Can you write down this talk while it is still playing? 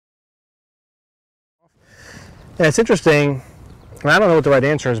And it's interesting, and I don't know what the right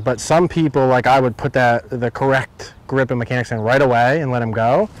answer is, but some people, like I would put the correct grip and mechanics in right away and let them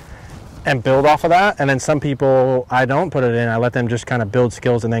go and build off of that. And then some people, I don't put it in. I let them just kind of build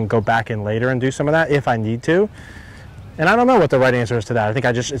skills and then go back in later and do some of that if I need to. And I don't know what the right answer is to that. I think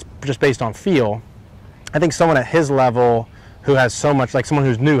it's just based on feel. I think someone at his level who has so much, like someone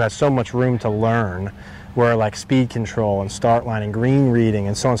who's new, has so much room to learn, where like speed control and start line and green reading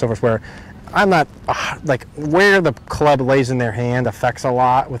and so on and so forth, where I'm not, like where the club lays in their hand affects a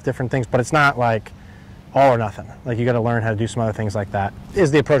lot with different things, but it's not like all or nothing. Like you got to learn how to do some other things like that,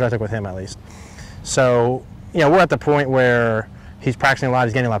 is the approach I took with him at least. So, you know, we're at the point where he's practicing a lot,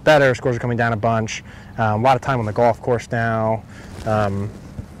 he's getting a lot better, scores are coming down a bunch, a lot of time on the golf course now,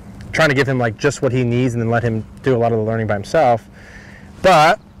 trying to give him like just what he needs and then let him do a lot of the learning by himself.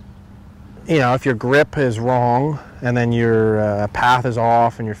 But, you know, if your grip is wrong and then your path is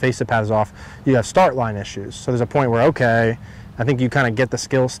off and your face-to path is off, you have start line issues. So there's a point where, okay, I think you kind of get the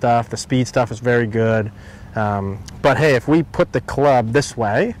skill stuff, the speed stuff is very good, but hey, if we put the club this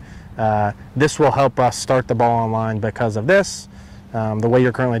way, this will help us start the ball on line because of this. The way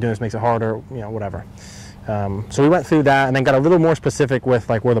you're currently doing this makes it harder, you know, whatever. So we went through that and then got a little more specific with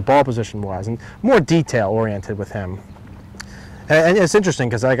like where the ball position was and more detail oriented with him. And it's interesting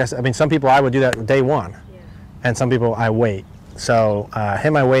because, like I mean, some people I would do that day one, and some people I wait. So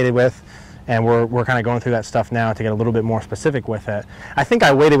him I waited with, and we're kind of going through that stuff now to get a little bit more specific with it. I think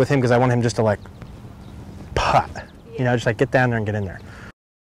I waited with him because I want him just to like putt, you know, just like get down there and get in there.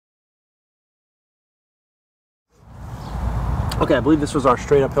 Okay, I believe this was our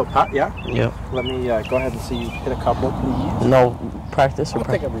straight uphill putt, yeah? Yep. Let me go ahead and see you hit a couple, please. No practice or I'll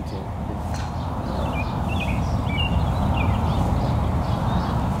take a routine.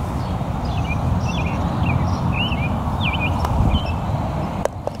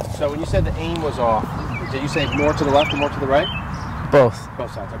 So when you said the aim was off, did you say more to the left or more to the right? Both.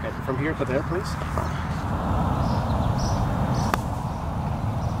 Both sides, okay. From here to there, please.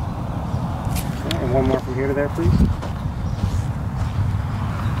 Okay, and one more from here to there, please.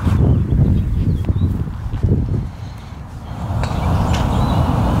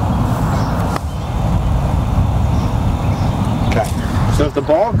 So if the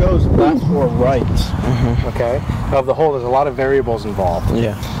ball goes left or right, okay, of the hole, there's a lot of variables involved.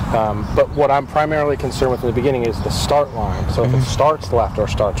 Yeah. But what I'm primarily concerned with in the beginning is the start line. So if it starts left or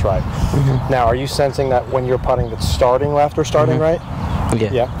starts right. Now, are you sensing that when you're putting, it's starting left or starting right?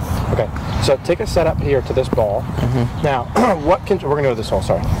 Yeah. Yeah. Okay. So take a set up here to this ball. Now, we're going to go to this hole.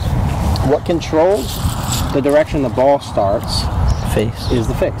 Sorry. What controls the direction the ball starts? Face. Is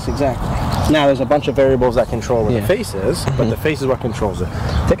the face, exactly. Now there's a bunch of variables that control where the face is, but the face is what controls it.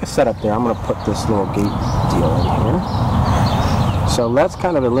 Take a setup there. I'm going to put this little gate deal in here. So let's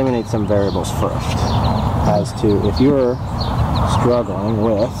kind of eliminate some variables first as to if you're struggling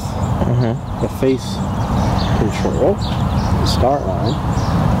with the face control, the start line,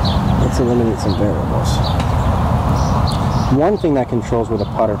 let's eliminate some variables. One thing that controls where the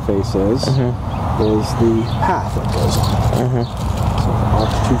putter face is the path it goes on. So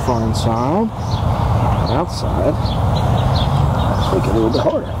if too far inside, outside, make it a little bit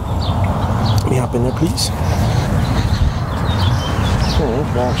harder. Let me hop in there, please. I think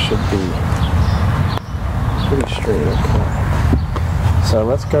that should be pretty straight. Okay. So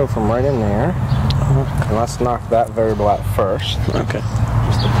let's go from right in there, and let's knock that variable out first. Okay.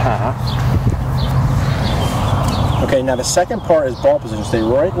 Just the path. Okay, now the second part is ball position. Stay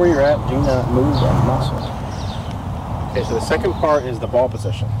right where you're at. Do not move that muscle. Okay, so the second part is the ball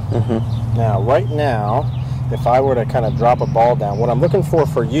position. Now, right now, if I were to kind of drop a ball down, what I'm looking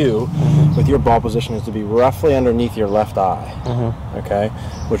for you with your ball position is to be roughly underneath your left eye, okay,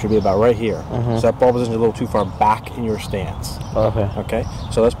 which would be about right here. So that ball position is a little too far back in your stance. Okay. Okay,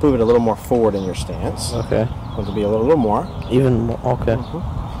 so let's move it a little more forward in your stance. Okay. Want to be a little more. Even more. Okay.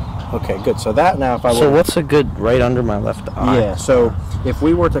 Okay, good. So that now, if I were... So what's a good right under my left eye? Yeah, so if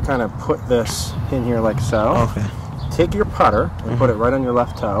we were to kind of put this in here like so. Okay. Take your putter and put it right on your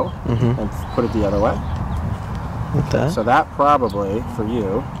left toe and put it the other way. Okay. So that probably, for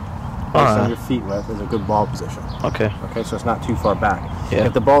you, based on your feet width, is a good ball position. Okay. Okay, so it's not too far back. Yeah.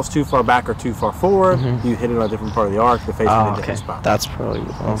 If the ball's too far back or too far forward, you hit it on a different part of the arc, the face in a different spot. That's probably...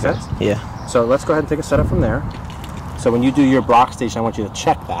 Okay. Make sense? Yeah. So let's go ahead and take a setup from there. So when you do your block station, I want you to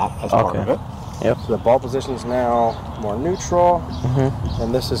check that as part of it. Yep. So the ball position is now more neutral,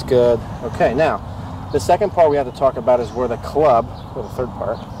 and this is good. Okay, now, the second part we have to talk about is where the club, or the third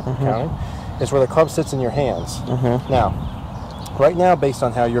part, counting, is where the club sits in your hands. Now, right now, based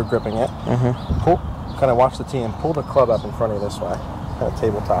on how you're gripping it, pull, kind of watch the tee and pull the club up in front of you this way, kind of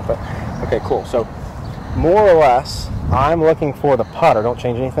tabletop it. Okay, cool. So more or less, I'm looking for the putter, don't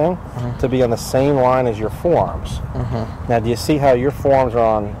change anything, to be on the same line as your forearms. Now, do you see how your forearms are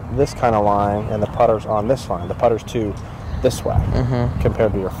on this kind of line and the putter's on this line? The putter's to this way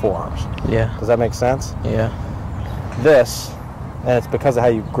compared to your forearms. Yeah. Does that make sense? Yeah. This, and it's because of how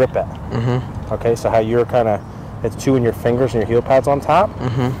you grip it. Okay, so how you're kind of, it's two in your fingers and your heel pads on top.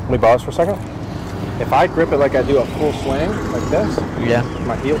 Let me pause for a second. If I grip it like I do a full swing, like this,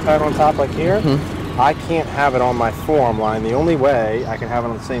 my heel pad on top like here, I can't have it on my forearm line. The only way I can have it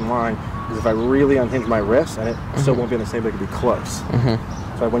on the same line is if I really unhinge my wrist, and it still won't be on the same, but it can be close.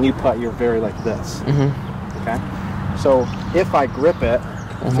 So when you putt, you're very like this. Okay? So if I grip it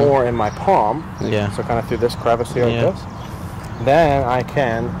more in my palm, so kind of through this crevice here like this, then I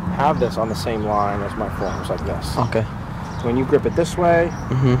can have this on the same line as my forearms like this. Okay. When you grip it this way,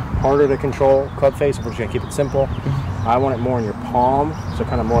 harder to control, club face, if we're just going to keep it simple. I want it more in your palm, so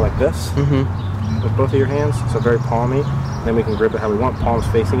kind of more like this with both of your hands, so very palmy. Then we can grip it how we want, palms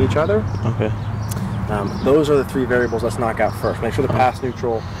facing each other. Okay. Those are the three variables let's knock out first. Make sure the pass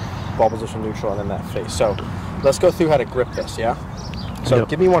neutral, ball position neutral, and then that face. So let's go through how to grip this, yeah? So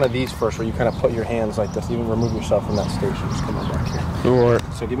give me one of these first where you kind of put your hands like this, even remove yourself from that station. Just come on back here. Sure.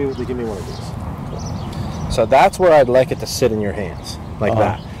 So give me one of these. So that's where I'd like it to sit in your hands, like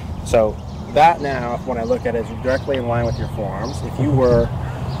that. So that now, when I look at it, is directly in line with your forearms. If you were,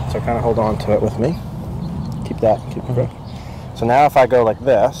 so kind of hold on to it with me. Keep it grip. So now if I go like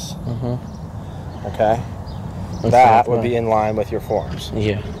this, okay, that would be in line with your forearms.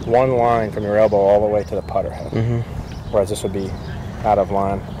 Yeah. One line from your elbow all the way to the putter head. Whereas this would be out of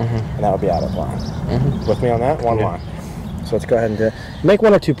line, and that would be out of line. With me on that? One line. So let's go ahead and make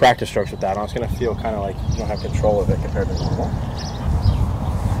one or two practice strokes with that. It's going to feel kind of like you don't have control of it compared to normal.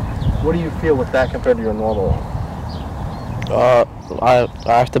 What do you feel with that compared to your normal one? I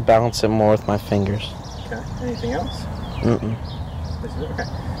have to balance it more with my fingers. Okay. Anything else? This is it? Okay.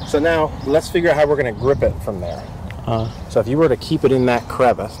 So now let's figure out how we're going to grip it from there. So if you were to keep it in that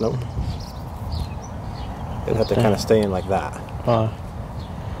crevice, it'd have to kind of stay in like that.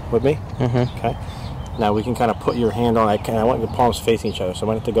 With me? Okay. Now we can kind of put your hand on it, and I want your palms facing each other, so I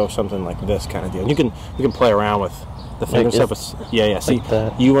want it to go something like this kind of deal. You can play around with the fingers. Like see,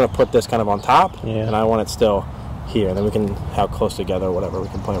 like you want to put this kind of on top, and I want it still here. And then we can have close together or whatever we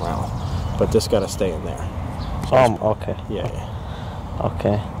can play around with. But this got to stay in there. So okay.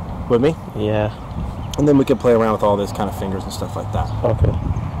 Okay. With me? Yeah. And then we can play around with all this kind of fingers and stuff like that. Okay.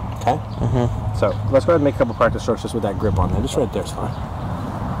 Okay? So let's go ahead and make a couple practice strokes just with that grip on there. Just right there's fine.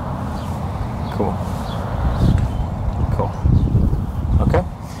 Cool. Okay.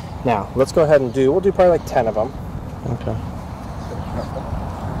 Now, let's go ahead and we'll do probably like 10 of them. Okay.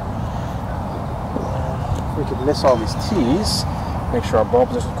 We can miss all these tees. Make sure our ball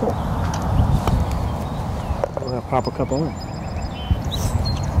position is cool. We're going to pop a couple in.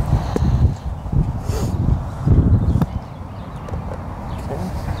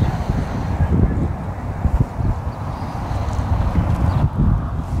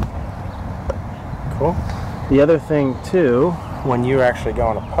 Cool. The other thing too, when you're actually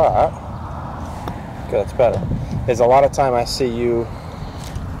going to putt, good, that's better, is a lot of time I see you,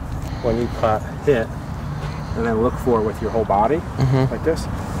 when you putt, hit, and then look for it with your whole body, like this.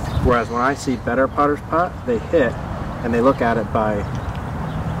 Whereas when I see better putters putt, they hit, and they look at it by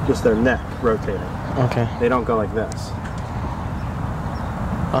just their neck rotating. Okay. They don't go like this.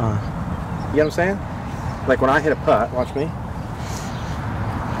 You get what I'm saying? Like when I hit a putt, watch me.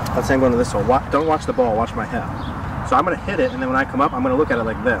 Let's say I'm going to this hole. Don't watch the ball, watch my head. So I'm going to hit it, and then when I come up, I'm going to look at it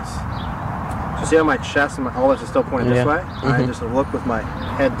like this. So see how my chest and all this is still pointing this way? I just look with my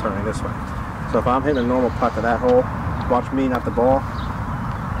head turning this way. So if I'm hitting a normal putt to that hole, watch me, not the ball.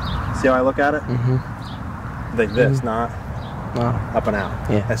 See how I look at it? Like this, not up and out.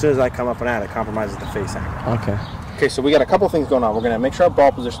 Yeah. As soon as I come up and out, it compromises the face angle. Okay. Okay, so we got a couple things going on. We're going to make sure our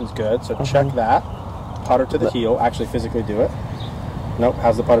ball position's good. So check that. Putter to the heel. Actually physically do it. Nope.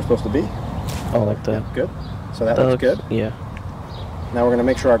 How's the putter supposed to be? Oh, like that. Good. So that looks good. Yeah. Now we're going to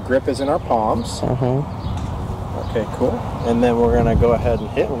make sure our grip is in our palms. Okay, cool. And then we're going to go ahead and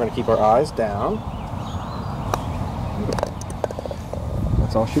hit. We're going to keep our eyes down.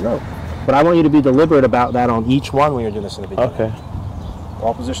 That's all she wrote. But I want you to be deliberate about that on each one when you're doing this in the beginning. Okay.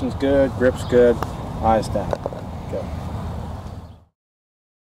 Ball position's good, grip's good, eyes down. Go.